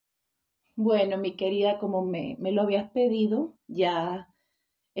Bueno, mi querida, como me lo habías pedido, ya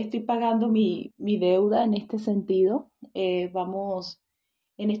estoy pagando mi deuda en este sentido. En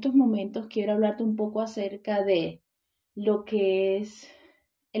estos momentos quiero hablarte un poco acerca de lo que es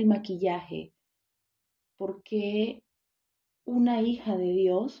el maquillaje. ¿Por qué una hija de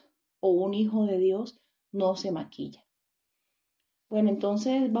Dios o un hijo de Dios no se maquilla? Bueno,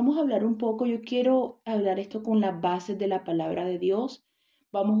 entonces vamos a hablar un poco. Yo quiero hablar esto con las bases de la palabra de Dios.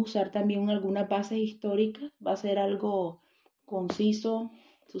 Vamos a usar también algunas bases históricas. Va a ser algo conciso,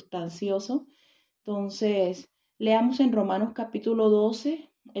 sustancioso. Entonces, leamos en Romanos capítulo 12,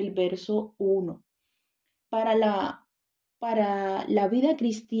 el verso 1. Para la, para la vida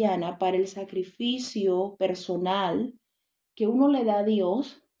cristiana, para el sacrificio personal que uno le da a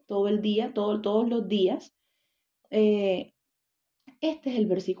Dios todo el día, todos los días, eh, este es el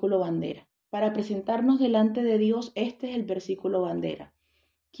versículo bandera. Para presentarnos delante de Dios, este es el versículo bandera.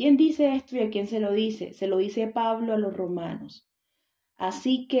 ¿Quién dice esto y a quién se lo dice? Se lo dice Pablo a los romanos.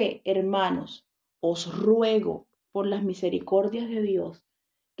 Así que, hermanos, os ruego por las misericordias de Dios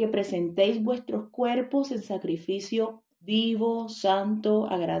que presentéis vuestros cuerpos en sacrificio vivo, santo,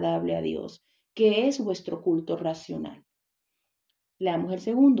 agradable a Dios, que es vuestro culto racional. Leamos el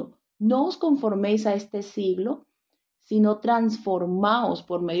segundo. No os conforméis a este siglo, sino transformaos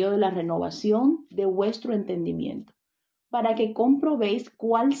por medio de la renovación de vuestro entendimiento, para que comprobéis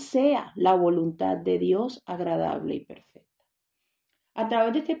cuál sea la voluntad de Dios agradable y perfecta. A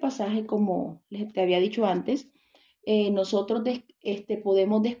través de este pasaje, como les te había dicho antes, nosotros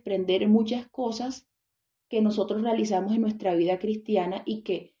podemos desprender muchas cosas que nosotros realizamos en nuestra vida cristiana y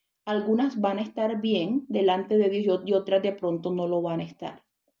que algunas van a estar bien delante de Dios y otras de pronto no lo van a estar.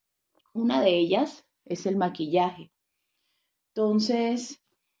 Una de ellas es el maquillaje. Entonces,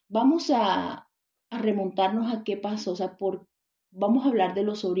 vamos a remontarnos a qué pasó, vamos a hablar de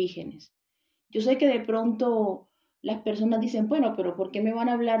los orígenes. Yo sé que de pronto las personas dicen, bueno, pero ¿por qué me van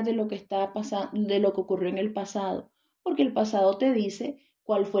a hablar de lo que está pasando, de lo que ocurrió en el pasado? Porque el pasado te dice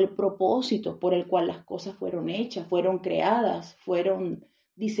cuál fue el propósito por el cual las cosas fueron hechas, fueron creadas, fueron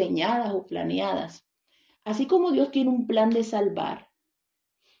diseñadas o planeadas. Así como Dios tiene un plan de salvar,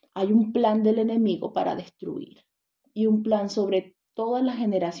 hay un plan del enemigo para destruir y un plan sobre todas las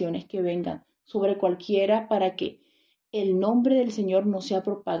generaciones que vengan, sobre cualquiera para que el nombre del Señor no sea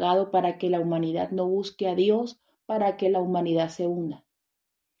propagado, para que la humanidad no busque a Dios, para que la humanidad se hunda.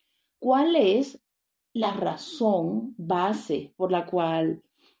 ¿Cuál es la razón base por la cual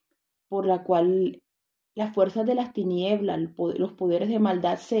las fuerzas de las tinieblas, los poderes de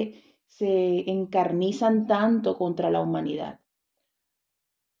maldad se encarnizan tanto contra la humanidad?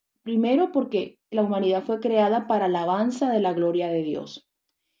 Primero, porque la humanidad fue creada para alabanza de la gloria de Dios.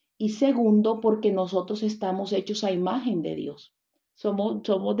 Y segundo, porque nosotros estamos hechos a imagen de Dios. Somos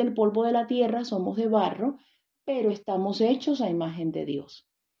del polvo de la tierra, somos de barro, pero estamos hechos a imagen de Dios.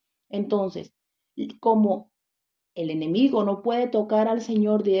 Entonces, como el enemigo no puede tocar al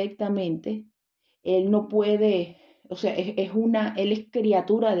Señor directamente, él no puede, o sea, él es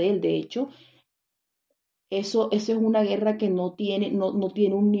criatura de él, de hecho, eso es una guerra que no tiene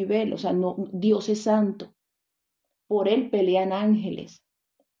un nivel, o sea, no, Dios es santo, por él pelean ángeles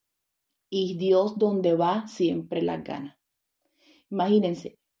y Dios donde va siempre las gana.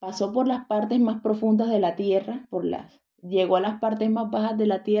 Imagínense, pasó por las partes más profundas de la tierra, llegó a las partes más bajas de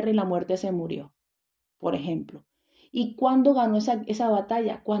la tierra y la muerte se murió, por ejemplo. ¿Y cuándo ganó esa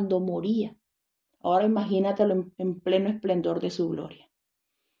batalla? Cuando moría. Ahora imagínatelo en pleno esplendor de su gloria.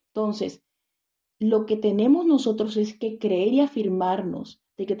 Entonces, lo que tenemos nosotros es que creer y afirmarnos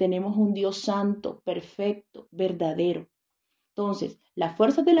de que tenemos un Dios santo, perfecto, verdadero. Entonces, las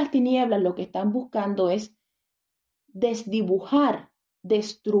fuerzas de las tinieblas lo que están buscando es desdibujar,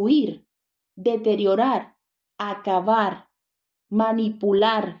 destruir, deteriorar, acabar,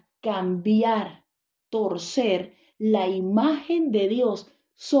 manipular, cambiar, torcer la imagen de Dios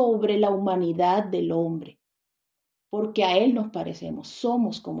sobre la humanidad del hombre, porque a Él nos parecemos,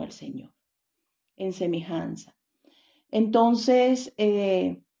 somos como el Señor, en semejanza. Entonces,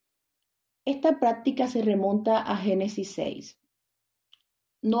 esta práctica se remonta a Génesis 6.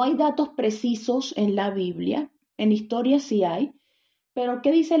 No hay datos precisos en la Biblia, en historia sí hay, pero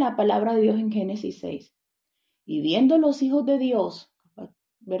 ¿qué dice la palabra de Dios en Génesis 6? Y viendo los hijos de Dios,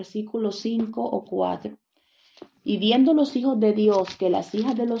 versículos 5 o 4, y viendo los hijos de Dios que las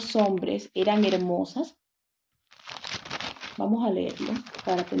hijas de los hombres eran hermosas, vamos a leerlo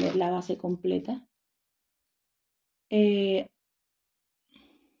para tener la base completa.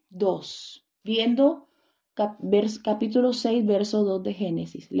 2. Viendo capítulo 6, verso 2 de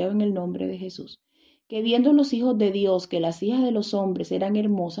Génesis, leo en el nombre de Jesús, que viendo los hijos de Dios que las hijas de los hombres eran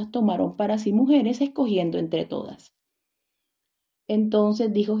hermosas, tomaron para sí mujeres, escogiendo entre todas.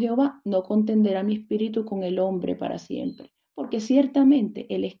 Entonces dijo Jehová, no contenderá mi espíritu con el hombre para siempre, porque ciertamente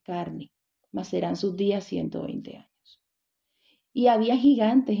él es carne, mas serán sus días 120 años. Y había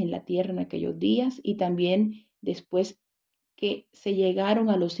gigantes en la tierra en aquellos días, y también después que se llegaron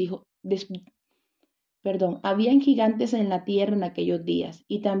a los hijos, habían gigantes en la tierra en aquellos días,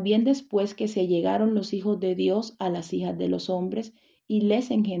 y también después que se llegaron los hijos de Dios a las hijas de los hombres, y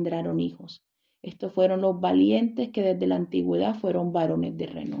les engendraron hijos. Estos fueron los valientes que desde la antigüedad fueron varones de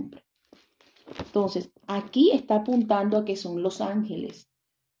renombre. Entonces, aquí está apuntando a que son los ángeles,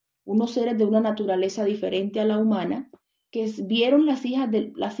 unos seres de una naturaleza diferente a la humana, que vieron las hijas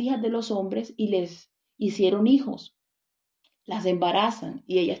de los hombres y les hicieron hijos. Las embarazan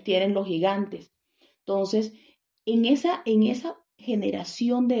y ellas tienen los gigantes. Entonces, en esa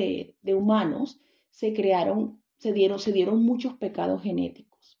generación de humanos se dieron muchos pecados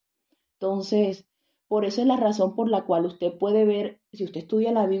genéticos. Entonces, por eso es la razón por la cual usted puede ver, si usted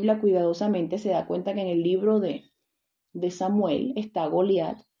estudia la Biblia cuidadosamente, se da cuenta que en el libro de Samuel está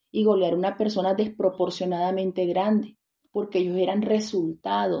Goliat, y Goliat era una persona desproporcionadamente grande, porque ellos eran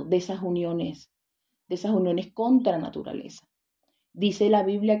resultado de esas uniones contra naturaleza. Dice la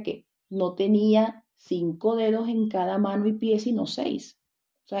Biblia que no tenía 5 dedos en cada mano y pie, sino 6.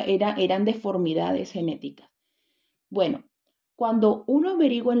 O sea, eran deformidades genéticas. Bueno, cuando uno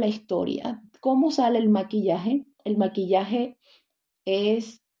averigua en la historia cómo sale el maquillaje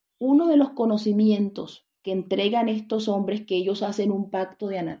es uno de los conocimientos que entregan estos hombres, que ellos hacen un pacto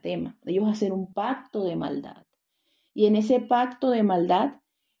de anatema, ellos hacen un pacto de maldad. Y en ese pacto de maldad,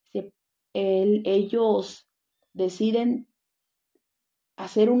 ellos deciden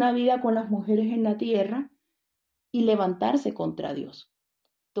hacer una vida con las mujeres en la tierra y levantarse contra Dios.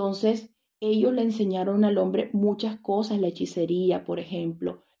 Entonces, ellos le enseñaron al hombre muchas cosas, la hechicería, por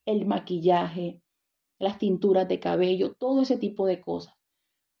ejemplo, el maquillaje, las tinturas de cabello, todo ese tipo de cosas.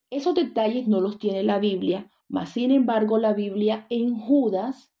 Esos detalles no los tiene la Biblia, mas sin embargo la Biblia en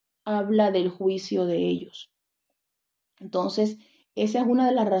Judas habla del juicio de ellos. Entonces, esa es una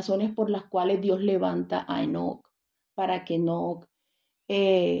de las razones por las cuales Dios levanta a Enoc, para que Enoc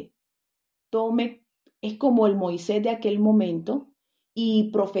es como el Moisés de aquel momento,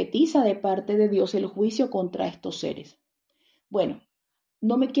 y profetiza de parte de Dios el juicio contra estos seres. Bueno,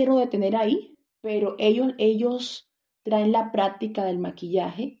 no me quiero detener ahí, pero ellos traen la práctica del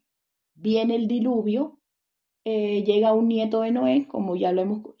maquillaje. Viene el diluvio, llega un nieto de Noé, como ya lo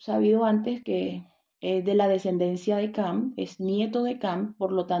hemos sabido antes, que es de la descendencia de Cam, es nieto de Cam,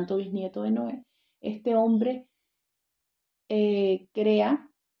 por lo tanto bisnieto de Noé. Este hombre crea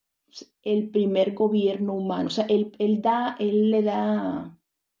el primer gobierno humano, o sea, él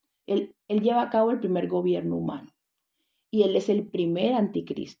lleva a cabo el primer gobierno humano, y él es el primer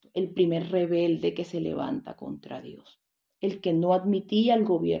anticristo, el primer rebelde que se levanta contra Dios, el que no admitía el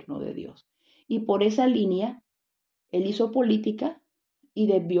gobierno de Dios, y por esa línea él hizo política y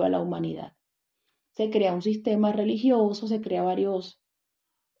desvió a la humanidad. Se crea un sistema religioso, se crea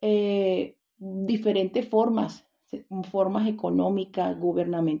diferentes formas económicas,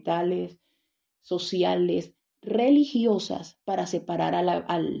 gubernamentales, sociales, religiosas, para separar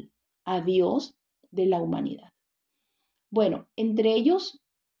a Dios de la humanidad. Bueno, entre ellos,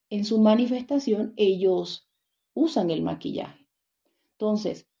 en su manifestación, ellos usan el maquillaje.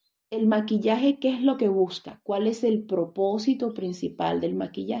 Entonces, el maquillaje, ¿qué es lo que busca? ¿Cuál es el propósito principal del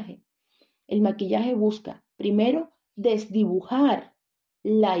maquillaje? El maquillaje busca, primero, desdibujar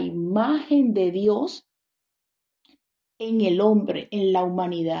la imagen de Dios en el hombre, en la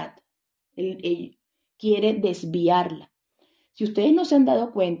humanidad. Él quiere desviarla. Si ustedes no se han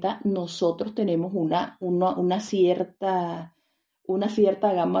dado cuenta, nosotros tenemos una cierta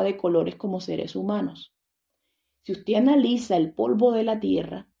gama de colores como seres humanos. Si usted analiza el polvo de la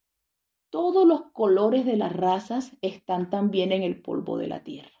tierra, todos los colores de las razas están también en el polvo de la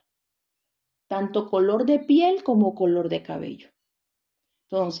tierra. Tanto color de piel como color de cabello.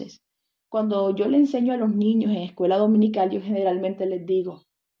 Entonces, cuando yo le enseño a los niños en escuela dominical, yo generalmente les digo,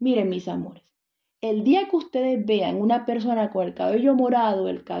 miren mis amores, el día que ustedes vean una persona con el cabello morado,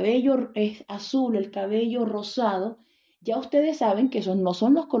 el cabello azul, el cabello rosado, ya ustedes saben que esos no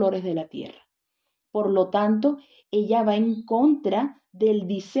son los colores de la tierra. Por lo tanto, ella va en contra del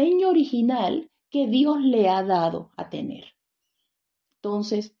diseño original que Dios le ha dado a tener.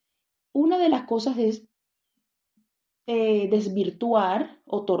 Entonces, una de las cosas es desvirtuar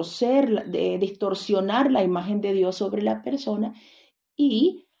o distorsionar la imagen de Dios sobre la persona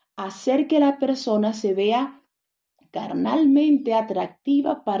y hacer que la persona se vea carnalmente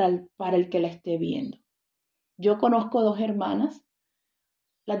atractiva para el que la esté viendo. Yo conozco dos hermanas,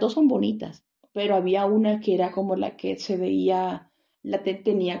 las dos son bonitas, pero había una que era como la que se veía,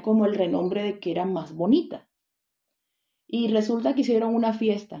 tenía como el renombre de que era más bonita. Y resulta que hicieron una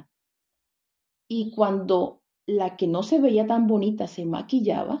fiesta y cuando la que no se veía tan bonita se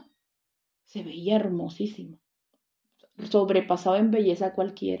maquillaba, se veía hermosísima, sobrepasaba en belleza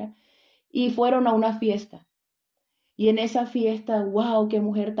cualquiera. Y fueron a una fiesta. Y en esa fiesta, wow, qué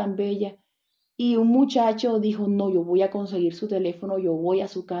mujer tan bella. Y un muchacho dijo, no, yo voy a conseguir su teléfono, yo voy a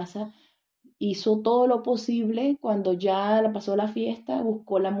su casa. Hizo todo lo posible cuando ya pasó la fiesta,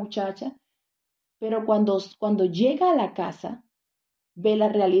 buscó a la muchacha, pero cuando llega a la casa, ve la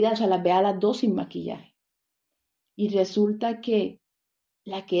realidad, o sea, las ve a las dos sin maquillaje. Y resulta que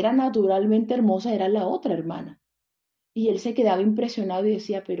la que era naturalmente hermosa era la otra hermana. Y él se quedaba impresionado y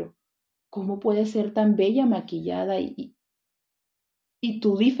decía, pero ¿cómo puede ser tan bella maquillada y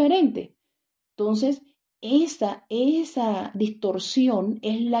tú diferente? Entonces, esa distorsión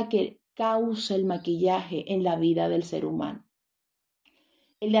es la que causa el maquillaje en la vida del ser humano.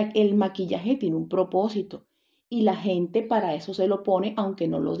 El maquillaje tiene un propósito y la gente para eso se lo pone aunque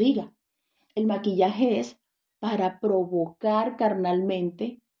no lo diga. El maquillaje es para provocar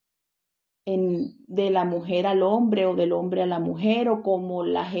carnalmente de la mujer al hombre o del hombre a la mujer o como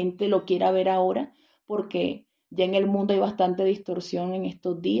la gente lo quiera ver ahora, porque ya en el mundo hay bastante distorsión en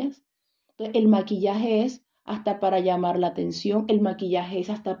estos días. Entonces, el maquillaje es hasta para llamar la atención, el maquillaje es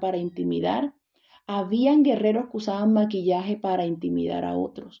hasta para intimidar. Habían guerreros que usaban maquillaje para intimidar a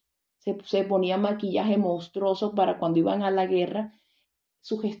otros. Se ponían maquillaje monstruoso para cuando iban a la guerra,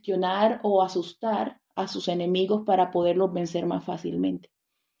 sugestionar o asustar a sus enemigos para poderlos vencer más fácilmente.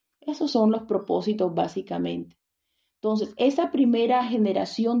 Esos son los propósitos básicamente. Entonces, esa primera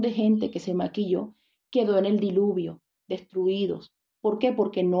generación de gente que se maquilló quedó en el diluvio, destruidos. ¿Por qué?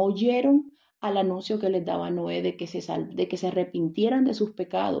 Porque no oyeron al anuncio que les daba Noé de que se arrepintieran de sus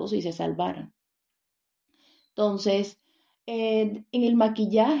pecados y se salvaran. Entonces, en el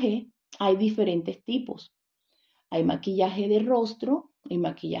maquillaje hay diferentes tipos. Hay maquillaje de rostro, hay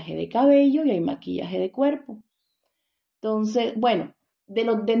maquillaje de cabello y hay maquillaje de cuerpo. Entonces, bueno,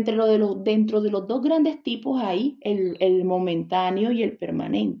 dentro de los dos grandes tipos hay el momentáneo y el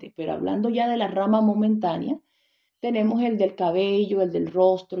permanente, pero hablando ya de la rama momentánea, tenemos el del cabello, el del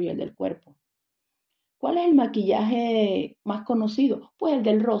rostro y el del cuerpo. ¿Cuál es el maquillaje más conocido? Pues el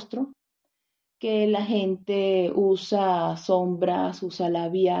del rostro, que la gente usa sombras, usa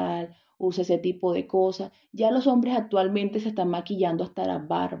labial, usa ese tipo de cosas. Ya los hombres actualmente se están maquillando hasta las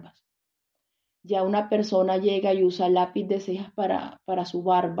barbas. Ya una persona llega y usa lápiz de cejas para su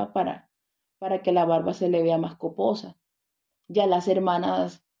barba, para que la barba se le vea más coposa. Ya las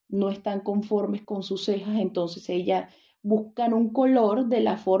hermanas no están conformes con sus cejas, entonces ellas buscan un color de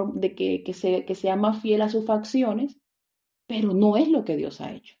la forma de que sea más fiel a sus facciones, pero no es lo que Dios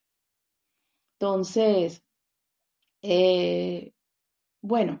ha hecho. Entonces, eh,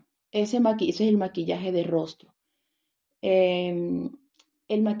 bueno, ese es el maquillaje de rostro. El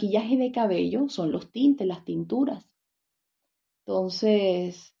maquillaje de cabello son los tintes, las tinturas.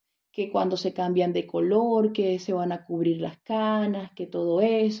 Entonces, que cuando se cambian de color, que se van a cubrir las canas, que todo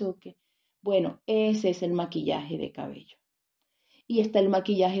eso, bueno, ese es el maquillaje de cabello. Y está el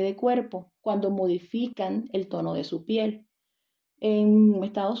maquillaje de cuerpo, cuando modifican el tono de su piel. En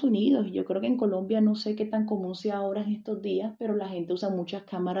Estados Unidos, yo creo que en Colombia no sé qué tan común sea ahora en estos días, pero la gente usa muchas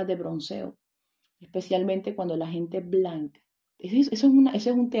cámaras de bronceo, especialmente cuando la gente es blanca. Ese es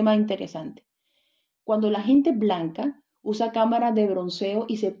un tema interesante. Cuando la gente es blanca, usa cámaras de bronceo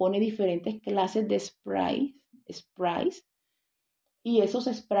y se pone diferentes clases de sprays, y esos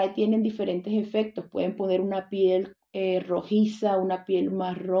sprays tienen diferentes efectos. Pueden poner una piel rojiza, una piel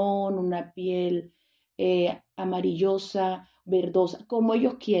marrón, una piel amarillosa, verdosa, como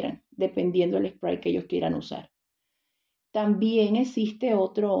ellos quieran, dependiendo del spray que ellos quieran usar. También existe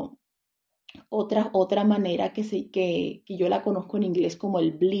otra manera que yo la conozco en inglés como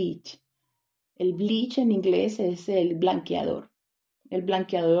el bleach. El bleach en inglés es el blanqueador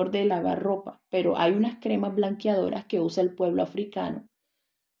de lavar ropa, pero hay unas cremas blanqueadoras que usa el pueblo africano.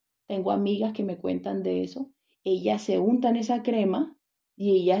 Tengo amigas que me cuentan de eso. Ellas se untan esa crema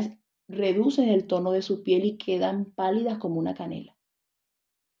y ellas reducen el tono de su piel y quedan pálidas como una canela.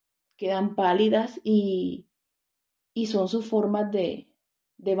 Quedan pálidas y son sus formas de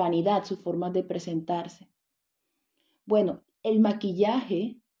vanidad, sus formas de presentarse. Bueno, el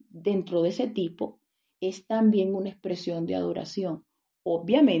maquillaje dentro de ese tipo es también una expresión de adoración.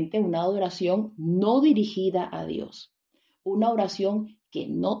 Obviamente una adoración no dirigida a Dios, una adoración que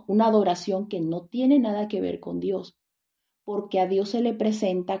no tiene nada que ver con Dios, porque a Dios se le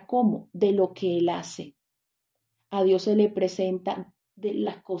presenta como de lo que Él hace. A Dios se le presenta de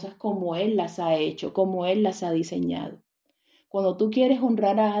las cosas como Él las ha hecho, como Él las ha diseñado. Cuando tú quieres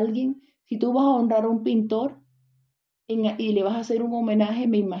honrar a alguien, si tú vas a honrar a un pintor y le vas a hacer un homenaje,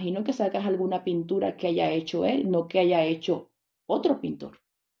 me imagino que sacas alguna pintura que haya hecho él, no que haya hecho otro pintor.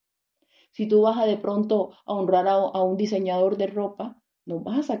 Si tú vas a de pronto a honrar a un diseñador de ropa, no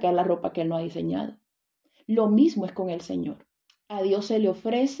vas a sacar la ropa que él no ha diseñado. Lo mismo es con el Señor. A Dios se le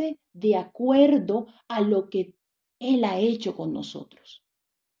ofrece de acuerdo a lo que Él ha hecho con nosotros.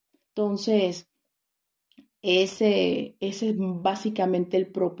 Entonces, ese es básicamente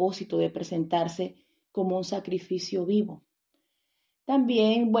el propósito de presentarse como un sacrificio vivo.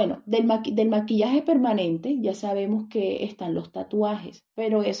 También, bueno, del maquillaje permanente ya sabemos que están los tatuajes,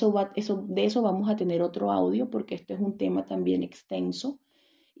 pero de eso vamos a tener otro audio porque este es un tema también extenso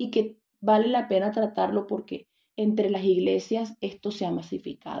y que vale la pena tratarlo porque entre las iglesias esto se ha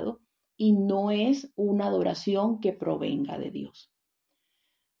masificado y no es una adoración que provenga de Dios.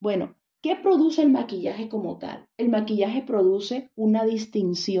 Bueno, ¿qué produce el maquillaje como tal? El maquillaje produce una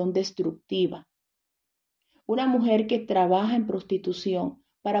distinción destructiva. Una mujer que trabaja en prostitución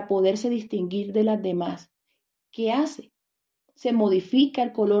para poderse distinguir de las demás, ¿qué hace? Se modifica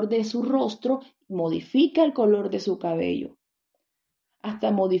el color de su rostro, modifica el color de su cabello,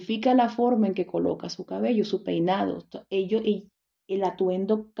 hasta modifica la forma en que coloca su cabello, su peinado. El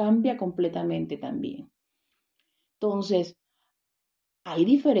atuendo cambia completamente también. Entonces, hay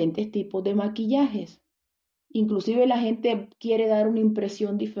diferentes tipos de maquillajes. Inclusive la gente quiere dar una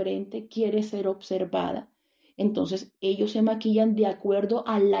impresión diferente, quiere ser observada. Entonces, ellos se maquillan de acuerdo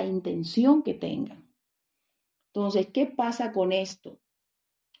a la intención que tengan. Entonces, ¿qué pasa con esto?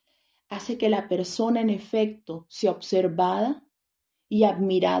 Hace que la persona en efecto sea observada y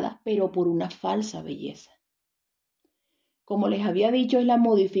admirada, pero por una falsa belleza. Como les había dicho, es la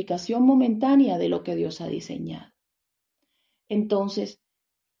modificación momentánea de lo que Dios ha diseñado. Entonces,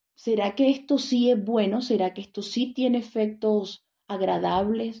 ¿será que esto sí es bueno? ¿Será que esto sí tiene efectos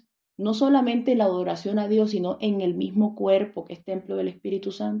agradables? No solamente en la adoración a Dios, sino en el mismo cuerpo que es templo del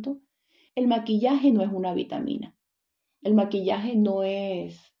Espíritu Santo. El maquillaje no es una vitamina. El maquillaje no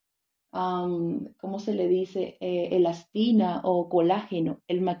es, ¿cómo se le dice? Elastina o colágeno.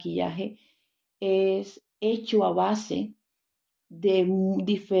 El maquillaje es hecho a base de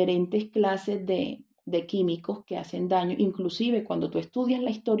diferentes clases de químicos que hacen daño. Inclusive cuando tú estudias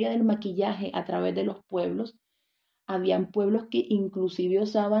la historia del maquillaje a través de los pueblos, habían pueblos que inclusive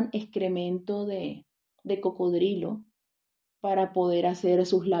usaban excremento de cocodrilo para poder hacer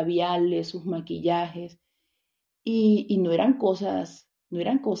sus labiales, sus maquillajes, y no eran cosas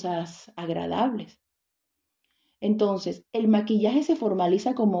agradables. Entonces, el maquillaje se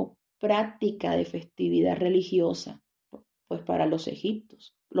formaliza como práctica de festividad religiosa, pues para los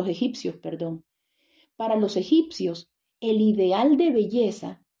egipcios, perdón. Para los egipcios, el ideal de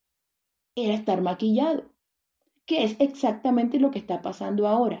belleza era estar maquillado, que es exactamente lo que está pasando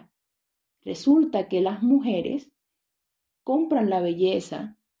ahora. Resulta que las mujeres compran la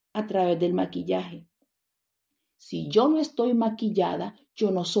belleza a través del maquillaje. Si yo no estoy maquillada,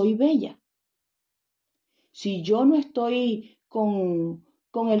 yo no soy bella. Si yo no estoy con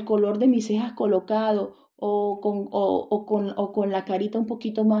el color de mis cejas colocado o con la carita un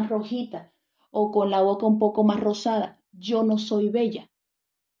poquito más rojita o con la boca un poco más rosada, yo no soy bella.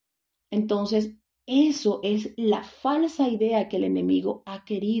 Entonces, eso es la falsa idea que el enemigo ha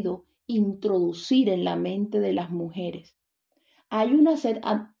querido introducir en la mente de las mujeres. Hay una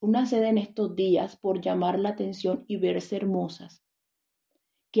sed en estos días por llamar la atención y verse hermosas,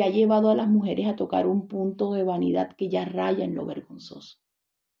 que ha llevado a las mujeres a tocar un punto de vanidad que ya raya en lo vergonzoso.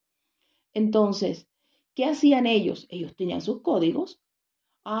 Entonces, ¿qué hacían ellos? Ellos tenían sus códigos.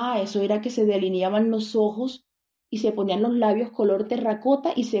 Eso era que se delineaban los ojos y se ponían los labios color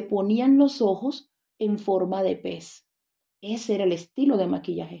terracota y se ponían los ojos en forma de pez. Ese era el estilo de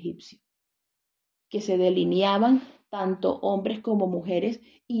maquillaje egipcio, que se delineaban tanto hombres como mujeres,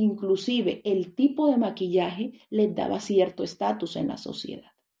 inclusive el tipo de maquillaje les daba cierto estatus en la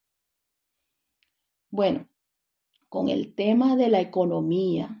sociedad. Bueno, con el tema de la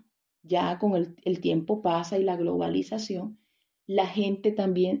economía, ya con el tiempo pasa y la globalización, la gente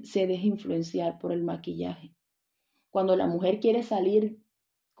también se deja influenciar por el maquillaje. Cuando la mujer quiere salir,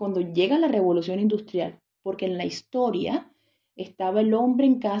 cuando llega la revolución industrial, porque en la historia estaba el hombre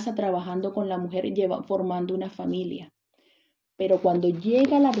en casa trabajando con la mujer, formando una familia. Pero cuando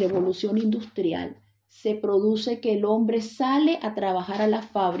llega la revolución industrial, se produce que el hombre sale a trabajar a las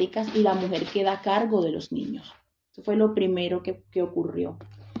fábricas y la mujer queda a cargo de los niños. Eso fue lo primero que ocurrió.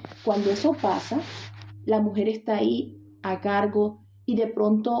 Cuando eso pasa, la mujer está ahí a cargo y de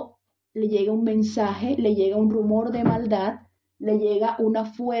pronto le llega un mensaje, le llega un rumor de maldad, le llega una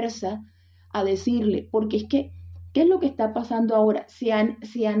fuerza a decirle, porque es que, ¿qué es lo que está pasando ahora? Se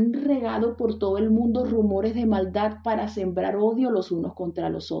han regado por todo el mundo rumores de maldad para sembrar odio los unos contra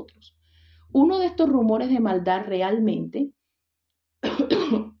los otros. Uno de estos rumores de maldad realmente,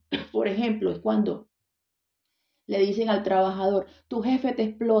 por ejemplo, es cuando le dicen al trabajador, tu jefe te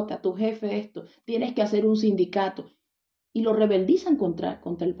explota, tu jefe esto, tienes que hacer un sindicato, y lo rebeldizan contra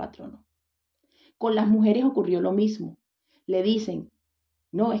el patrono. Con las mujeres ocurrió lo mismo. Le dicen,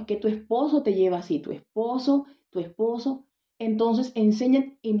 no, es que tu esposo te lleva así, tu esposo. Entonces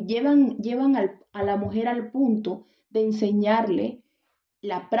llevan a la mujer al punto de enseñarle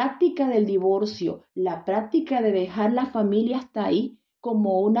la práctica del divorcio, la práctica de dejar la familia hasta ahí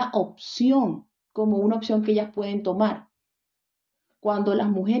como una opción que ellas pueden tomar. Cuando las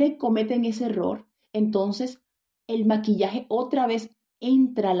mujeres cometen ese error, entonces el maquillaje otra vez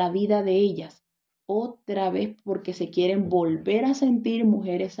entra a la vida de ellas, otra vez porque se quieren volver a sentir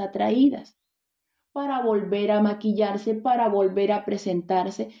mujeres atraídas, para volver a maquillarse, para volver a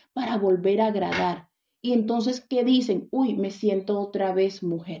presentarse, para volver a agradar. Y entonces, ¿qué dicen? Uy, me siento otra vez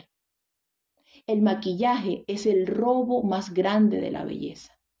mujer. El maquillaje es el robo más grande de la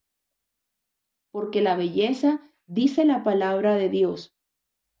belleza, porque la belleza, dice la palabra de Dios,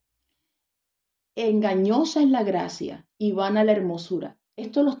 engañosa es la gracia y vana la hermosura.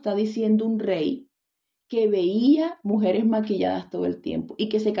 Esto lo está diciendo un rey que veía mujeres maquilladas todo el tiempo y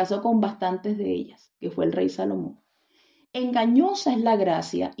que se casó con bastantes de ellas, que fue el rey Salomón. Engañosa es la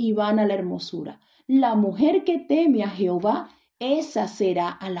gracia y vana la hermosura. La mujer que teme a Jehová, esa será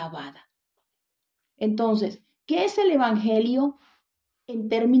alabada. Entonces, ¿qué es el evangelio en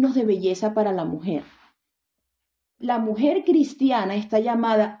términos de belleza para la mujer? La mujer cristiana está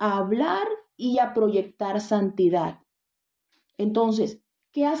llamada a hablar y a proyectar santidad. Entonces,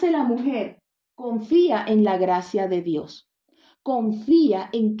 ¿qué hace la mujer? Confía en la gracia de Dios. Confía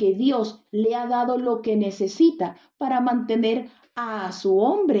en que Dios le ha dado lo que necesita para mantener a su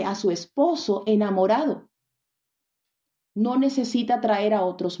hombre, a su esposo enamorado. No necesita traer a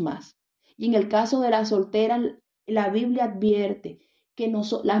otros más. Y en el caso de las solteras, la Biblia advierte que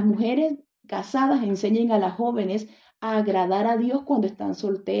las mujeres casadas enseñen a las jóvenes a agradar a Dios cuando están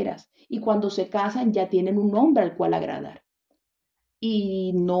solteras y cuando se casan ya tienen un hombre al cual agradar.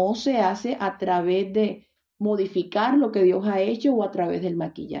 Y no se hace a través de modificar lo que Dios ha hecho o a través del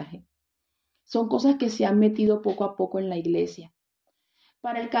maquillaje. Son cosas que se han metido poco a poco en la iglesia.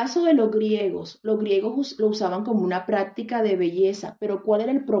 Para el caso de los griegos lo usaban como una práctica de belleza, pero ¿cuál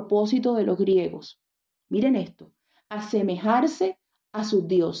era el propósito de los griegos? Miren esto, asemejarse a sus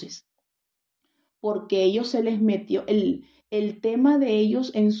dioses, porque ellos se les metió el tema de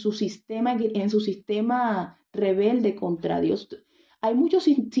ellos en su sistema rebelde contra Dios. Hay muchos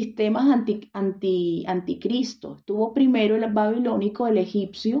sistemas anticristo. Estuvo primero el babilónico, el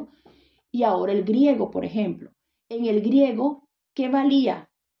egipcio y ahora el griego, por ejemplo. En el griego, ¿qué valía?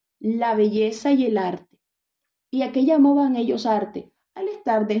 La belleza y el arte. ¿Y a qué llamaban ellos arte? Al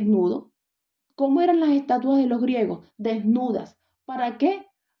estar desnudo. ¿Cómo eran las estatuas de los griegos? Desnudas. ¿Para qué?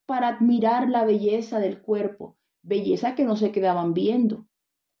 Para admirar la belleza del cuerpo. Belleza que no se quedaban viendo,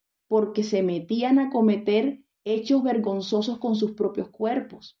 porque se metían a cometer hechos vergonzosos con sus propios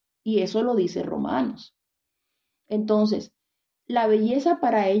cuerpos. Y eso lo dice Romanos. Entonces, la belleza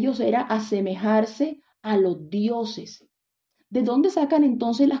para ellos era asemejarse a los dioses. ¿De dónde sacan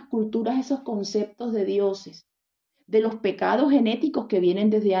entonces las culturas esos conceptos de dioses? De los pecados genéticos que vienen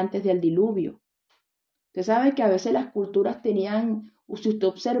desde antes del diluvio. Usted sabe que a veces las culturas tenían, si usted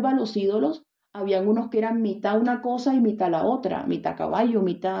observa los ídolos, habían unos que eran mitad una cosa y mitad la otra, mitad caballo,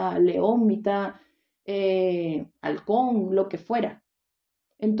 mitad león, mitad halcón, lo que fuera.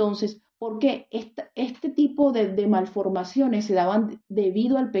 Entonces, ¿por qué este tipo de malformaciones se daban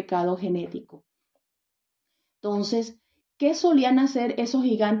debido al pecado genético? Entonces, ¿qué solían hacer esos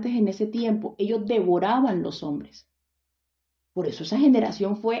gigantes en ese tiempo? Ellos devoraban los hombres. Por eso esa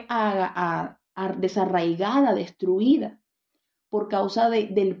generación fue desarraigada, destruida, por causa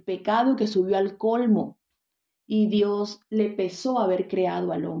del pecado que subió al colmo. Y Dios le pesó haber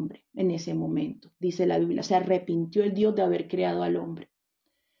creado al hombre en ese momento, dice la Biblia. Se arrepintió el Dios de haber creado al hombre.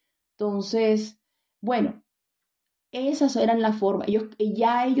 Entonces, bueno, esas eran las formas.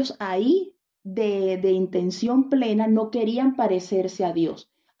 Ellos ahí de intención plena no querían parecerse a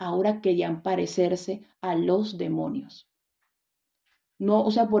Dios. Ahora querían parecerse a los demonios. No,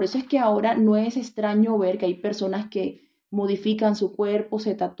 o sea, por eso es que ahora no es extraño ver que hay personas que modifican su cuerpo,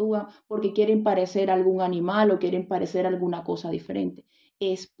 se tatúan porque quieren parecer algún animal o quieren parecer alguna cosa diferente.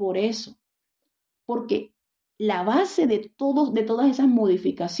 Es por eso, porque la base de todas esas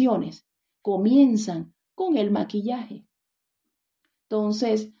modificaciones comienzan con el maquillaje.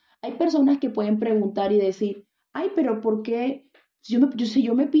 Entonces, hay personas que pueden preguntar y decir, ay, pero ¿por qué si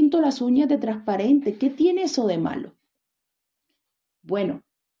yo me pinto las uñas de transparente? ¿Qué tiene eso de malo? Bueno,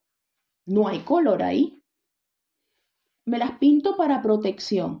 no hay color ahí. Me las pinto para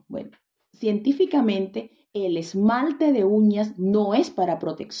protección. Bueno, científicamente el esmalte de uñas no es para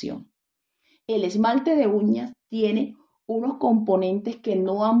protección. El esmalte de uñas tiene unos componentes que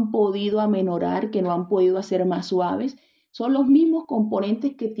no han podido amenorar, que no han podido hacer más suaves. Son los mismos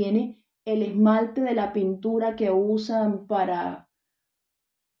componentes que tiene el esmalte de la pintura que usan para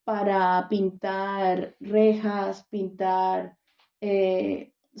pintar rejas, pintar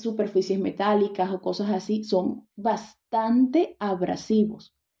superficies metálicas o cosas así. Son bastante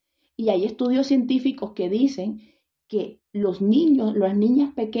abrasivos. Y hay estudios científicos que dicen que los niños, las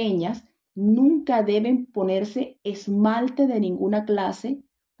niñas pequeñas, nunca deben ponerse esmalte de ninguna clase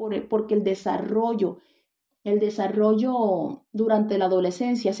porque el desarrollo durante la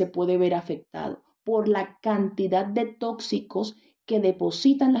adolescencia se puede ver afectado por la cantidad de tóxicos que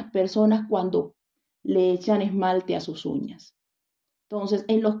depositan las personas cuando le echan esmalte a sus uñas. Entonces,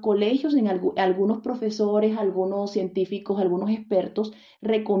 en los colegios, algunos profesores, algunos científicos, algunos expertos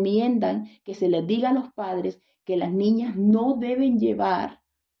recomiendan que se les diga a los padres que las niñas no deben llevar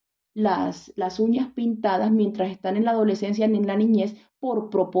las uñas pintadas mientras están en la adolescencia ni en la niñez por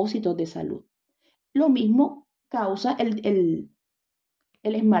propósitos de salud. Lo mismo causa el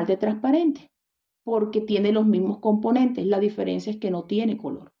esmalte transparente, porque tiene los mismos componentes. La diferencia es que no tiene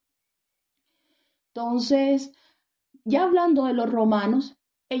color. Entonces, ya hablando de los romanos,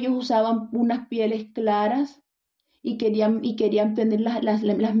 ellos usaban unas pieles claras y querían tener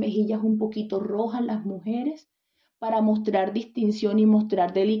las mejillas un poquito rojas las mujeres para mostrar distinción y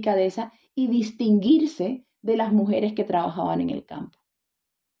mostrar delicadeza y distinguirse de las mujeres que trabajaban en el campo.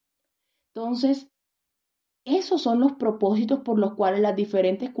 Entonces, esos son los propósitos por los cuales las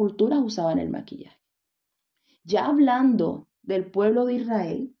diferentes culturas usaban el maquillaje. Ya hablando del pueblo de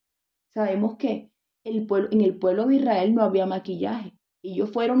Israel, sabemos que en el pueblo de Israel no había maquillaje.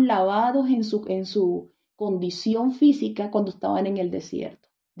 Ellos fueron lavados en su condición física cuando estaban en el desierto.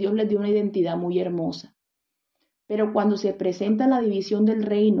 Dios les dio una identidad muy hermosa. Pero cuando se presenta la división del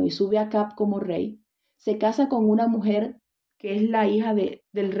reino y sube Acab como rey, se casa con una mujer que es la hija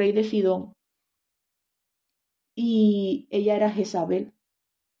del rey de Sidón. Y ella era Jezabel.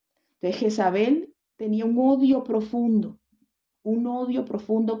 Entonces Jezabel tenía un odio profundo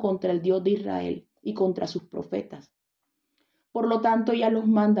contra el Dios de Israel y contra sus profetas. Por lo tanto, ella los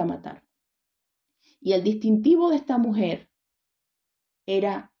manda a matar. Y el distintivo de esta mujer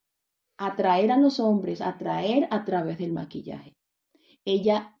era atraer a los hombres, atraer a través del maquillaje.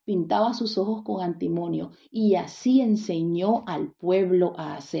 Ella pintaba sus ojos con antimonio y así enseñó al pueblo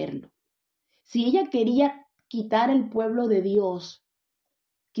a hacerlo. Si ella quería quitar el pueblo de Dios,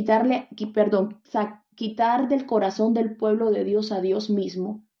 quitar del corazón del pueblo de Dios a Dios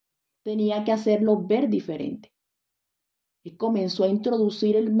mismo, tenía que hacerlo ver diferente. Y comenzó a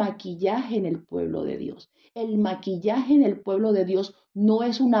introducir el maquillaje en el pueblo de Dios. El maquillaje en el pueblo de Dios no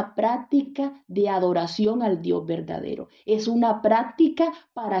es una práctica de adoración al Dios verdadero. Es una práctica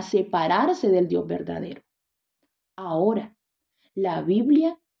para separarse del Dios verdadero. Ahora, la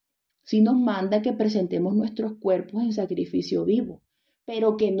Biblia sí nos manda que presentemos nuestros cuerpos en sacrificio vivo,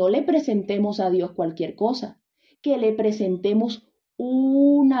 pero que no le presentemos a Dios cualquier cosa, que le presentemos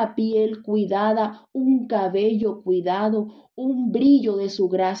una piel cuidada, un cabello cuidado, un brillo de su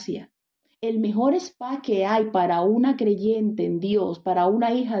gracia. El mejor spa que hay para una creyente en Dios, para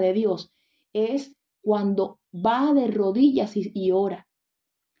una hija de Dios, es cuando va de rodillas y ora,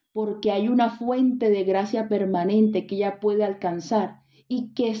 porque hay una fuente de gracia permanente que ella puede alcanzar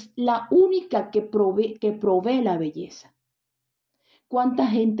y que es la única que provee la belleza. ¿Cuánta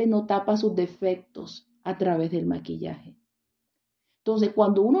gente no tapa sus defectos a través del maquillaje? Entonces,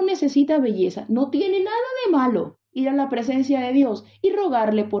 cuando uno necesita belleza, no tiene nada de malo ir a la presencia de Dios y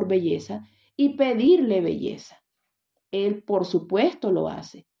rogarle por belleza y pedirle belleza. Él, por supuesto, lo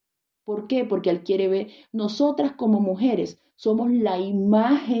hace. ¿Por qué? Porque Él quiere ver, nosotras como mujeres somos la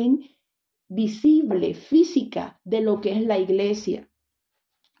imagen visible, física de lo que es la iglesia.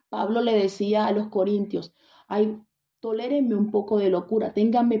 Pablo le decía a los corintios, ay, tolérenme un poco de locura,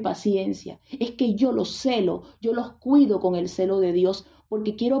 ténganme paciencia. Es que yo los celo, yo los cuido con el celo de Dios,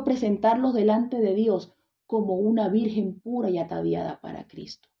 porque quiero presentarlos delante de Dios como una virgen pura y ataviada para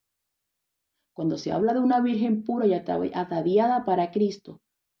Cristo. Cuando se habla de una virgen pura y ataviada para Cristo,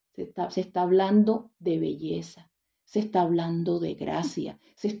 se está hablando de belleza, se está hablando de gracia,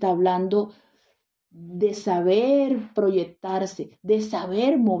 se está hablando de saber proyectarse, de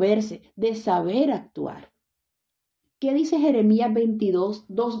saber moverse, de saber actuar. ¿Qué dice Jeremías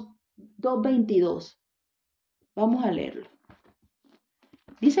 2:22? Vamos a leerlo.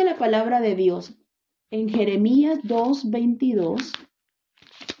 Dice la palabra de Dios en Jeremías 2:22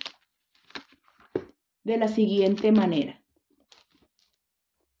 de la siguiente manera.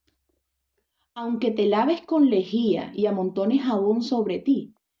 Aunque te laves con lejía y amontones jabón sobre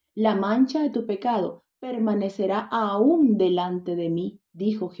ti, la mancha de tu pecado permanecerá aún delante de mí,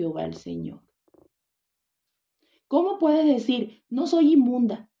 dijo Jehová el Señor. ¿Cómo puedes decir, no soy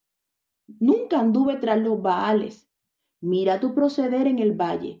inmunda? Nunca anduve tras los Baales. Mira tu proceder en el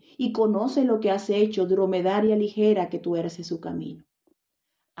valle y conoce lo que has hecho, dromedaria ligera que tuerce su camino.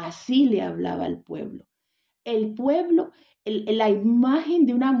 Así le hablaba al pueblo. El pueblo, la imagen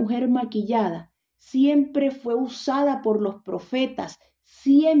de una mujer maquillada siempre fue usada por los profetas,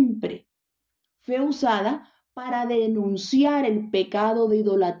 siempre fue usada para denunciar el pecado de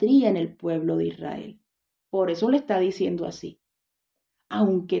idolatría en el pueblo de Israel. Por eso le está diciendo así,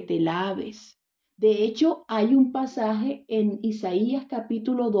 aunque te laves. De hecho, hay un pasaje en Isaías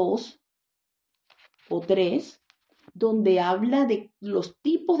capítulo 2 o 3, donde habla de los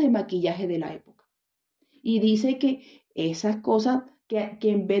tipos de maquillaje de la época. Y dice que esas cosas, que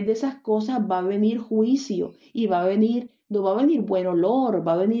en vez de esas cosas va a venir juicio y no va a venir buen olor,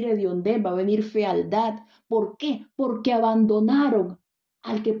 va a venir hediondez, va a venir fealdad. ¿Por qué? Porque abandonaron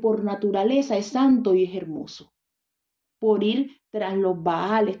al que por naturaleza es santo y es hermoso, por ir tras los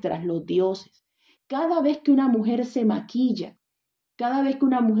Baales, tras los dioses. Cada vez que una mujer se maquilla, cada vez que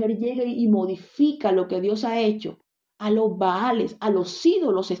una mujer llega y modifica lo que Dios ha hecho, a los Baales, a los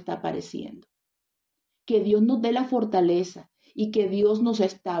ídolos está pareciendo. Que Dios nos dé la fortaleza y que Dios nos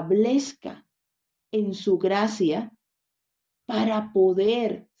establezca en su gracia para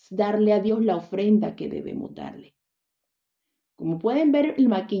poder darle a Dios la ofrenda que debemos darle. Como pueden ver, el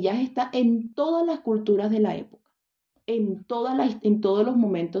maquillaje está en todas las culturas de la época, en todos los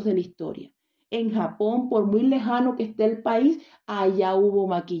momentos de la historia. En Japón, por muy lejano que esté el país, allá hubo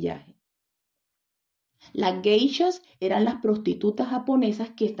maquillaje. Las geishas eran las prostitutas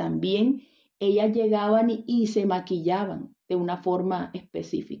japonesas que también ellas llegaban y se maquillaban de una forma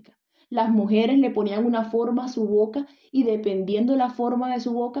específica. Las mujeres le ponían una forma a su boca y dependiendo de la forma de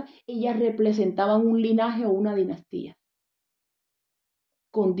su boca, ellas representaban un linaje o una dinastía.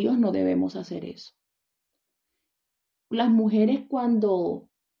 Con Dios no debemos hacer eso. Las mujeres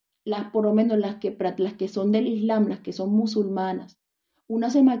por lo menos las que son del Islam, las que son musulmanas,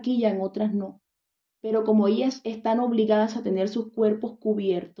 unas se maquillan, otras no. Pero como ellas están obligadas a tener sus cuerpos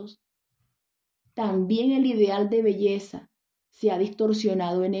cubiertos, también el ideal de belleza se ha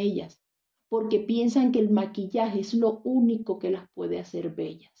distorsionado en ellas, porque piensan que el maquillaje es lo único que las puede hacer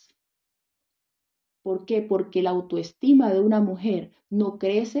bellas. ¿Por qué? Porque la autoestima de una mujer no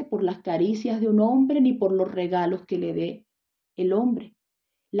crece por las caricias de un hombre ni por los regalos que le dé el hombre.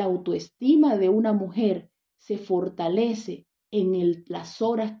 La autoestima de una mujer se fortalece en las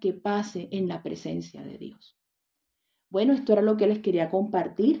horas que pase en la presencia de Dios. Bueno, esto era lo que les quería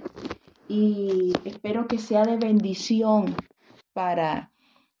compartir y espero que sea de bendición para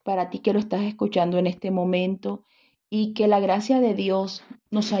ti que lo estás escuchando en este momento y que la gracia de Dios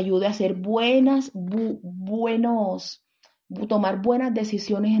nos ayude a hacer tomar buenas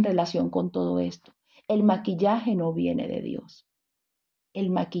decisiones en relación con todo esto. El maquillaje no viene de Dios. El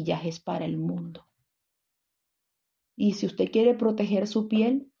maquillaje es para el mundo. Y si usted quiere proteger su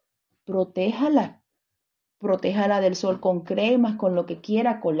piel, protéjala. Protéjala del sol con cremas, con lo que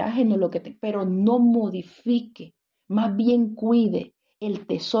quiera, colágeno, pero no modifique. Más bien cuide el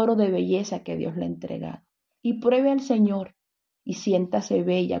tesoro de belleza que Dios le ha entregado. Y pruebe al Señor y siéntase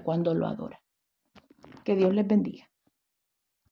bella cuando lo adora. Que Dios les bendiga.